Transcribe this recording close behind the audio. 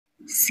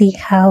See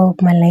how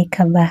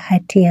Malaika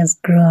Bahati has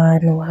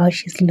grown. Wow,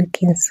 she's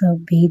looking so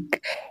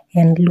big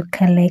and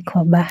look alike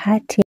for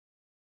Bahati.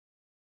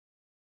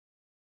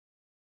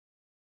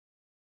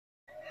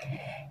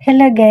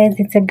 Hello guys,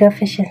 it's a girl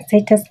fashion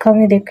status. Call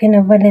me the queen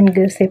of all and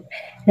gossip.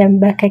 And I'm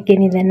back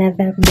again with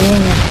another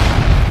banger.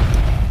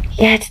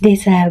 Yeah,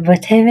 today's all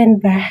about Heaven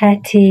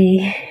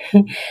Bahati.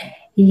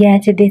 Yeah,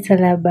 today's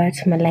all about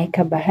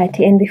Malaika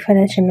Bahati. And before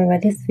that, remember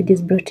this video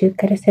is brought to you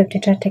courtesy of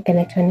Tetra Tech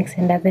Electronics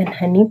and Oven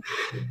Honey.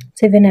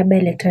 So even I buy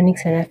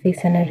electronics and a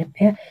fix and a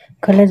repair,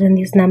 call us on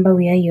this number,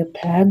 we are your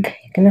plug.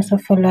 You can also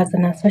follow us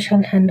on our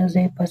social handles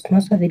where we post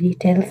most of the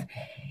details.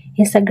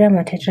 Instagram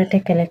at Tetra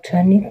Tech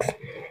Electronics,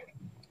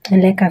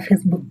 and like our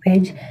Facebook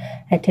page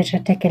at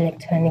Tetra Tech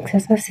Electronics.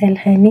 Also sell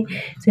honey.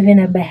 So even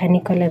I buy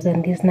honey, call us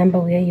on this number,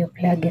 we are your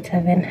plug at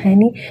Oven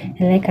Honey,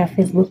 and like our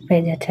Facebook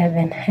page at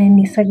Oven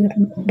Honey. So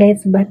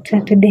guys, back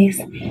to today's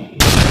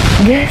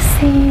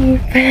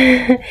gossip.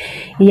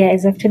 Yeah,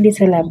 as of today,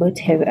 it's all about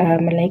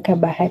Malaika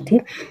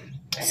Bahati.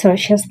 So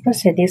she has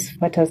posted these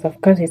photos.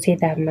 Of course, it's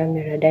either her mommy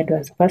or her dad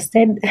was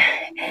posted.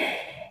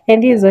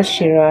 And this is what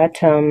she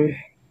wrote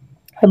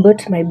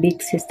about my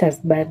big sister's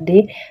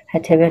birthday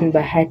at Heaven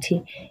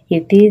Bahati.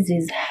 If this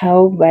is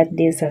how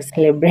birthdays are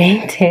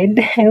celebrated,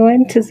 I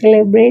want to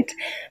celebrate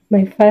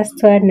my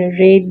first one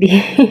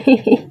already.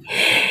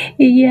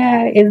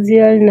 Yeah, as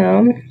you all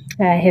know,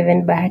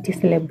 Heaven Bahati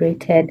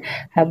celebrated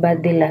her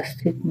birthday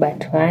last week,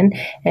 but one,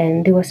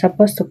 and they were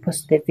supposed to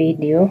post the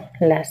video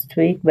last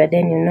week, but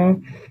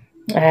then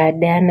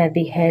Diana,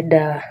 they had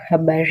a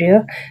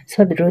barrier,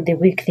 so through the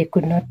week they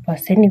could not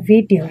post any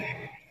video.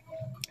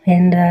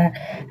 And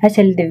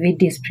actually the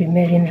video is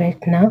premiering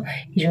right now.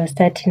 It was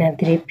starting at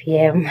 3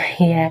 p.m.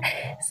 Yeah,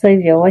 so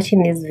if you're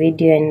watching this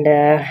video and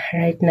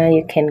right now,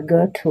 you can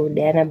go to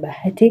Diana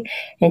Bahati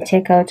and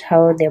check out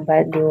how the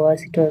birthday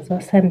was. It was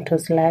awesome, it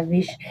was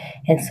lavish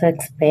and so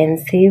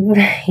expensive.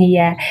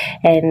 Yeah,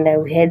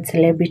 and we had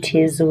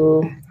celebrities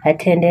who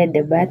attended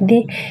the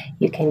birthday.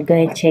 You can go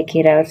and check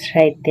it out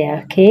right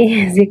there.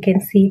 Okay, as you can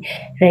see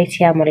right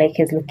here, Malaika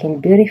is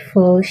looking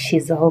beautiful.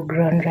 She's all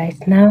grown right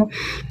now,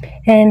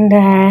 and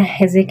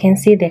as you can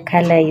see, the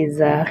color is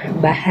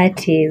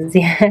Bahati's.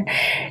 Yeah,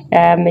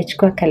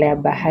 amechukua color ya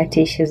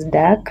Bahati. She's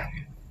dark,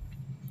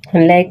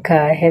 like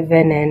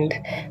Heaven and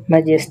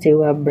Majesty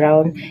were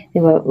brown.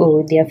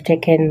 They have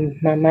taken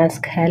Mama's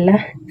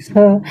color.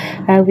 So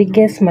we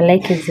guess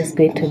Malaika is just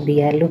going to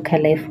be a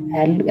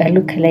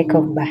lookalike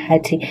of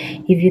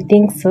Bahati. If you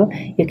think so,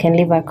 you can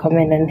leave a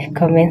comment in the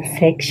comment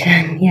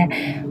section. Yeah,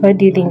 what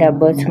do you think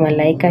about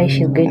Malaika?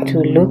 She's going to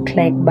look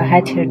like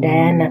Bahati or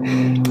Diana?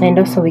 And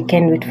also, we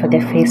can wait for the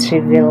face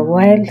reveal.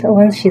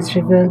 Once she's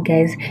revealed,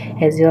 guys,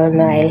 as you all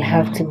know, I'll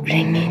have to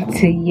bring it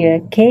to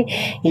you. Okay,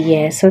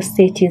 yeah, so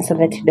stay tuned so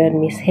that you don't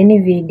miss any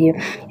video,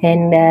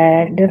 and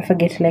don't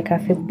forget to like our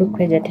Facebook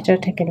page at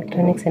Tetra Tech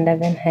Electronics and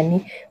Oven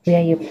Honey. We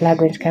are your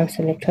plug when it comes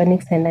to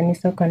electronics and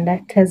aniso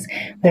conductors.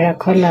 We're a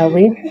call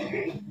away.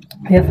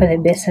 We offer the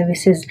best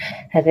services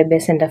at the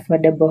best and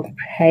affordable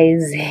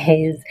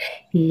prices.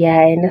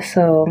 Yeah, and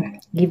also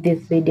give this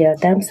video a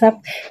thumbs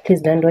up.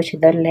 Please don't watch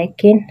without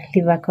liking.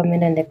 Leave a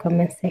comment in the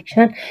comment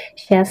section.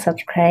 Share,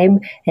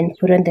 subscribe, and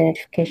put on the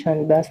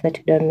notification bell so that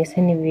you don't miss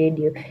any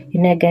video.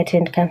 You know, get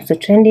when it comes to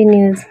trending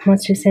news,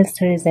 most recent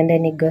stories, and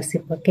any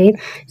gossip. Okay,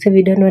 so if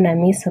you don't want to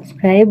miss,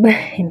 subscribe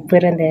and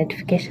put on the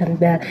notification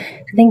bell.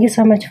 So thank you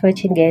so much for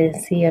watching,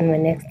 guys. See you on my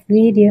next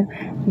video.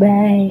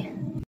 Bye.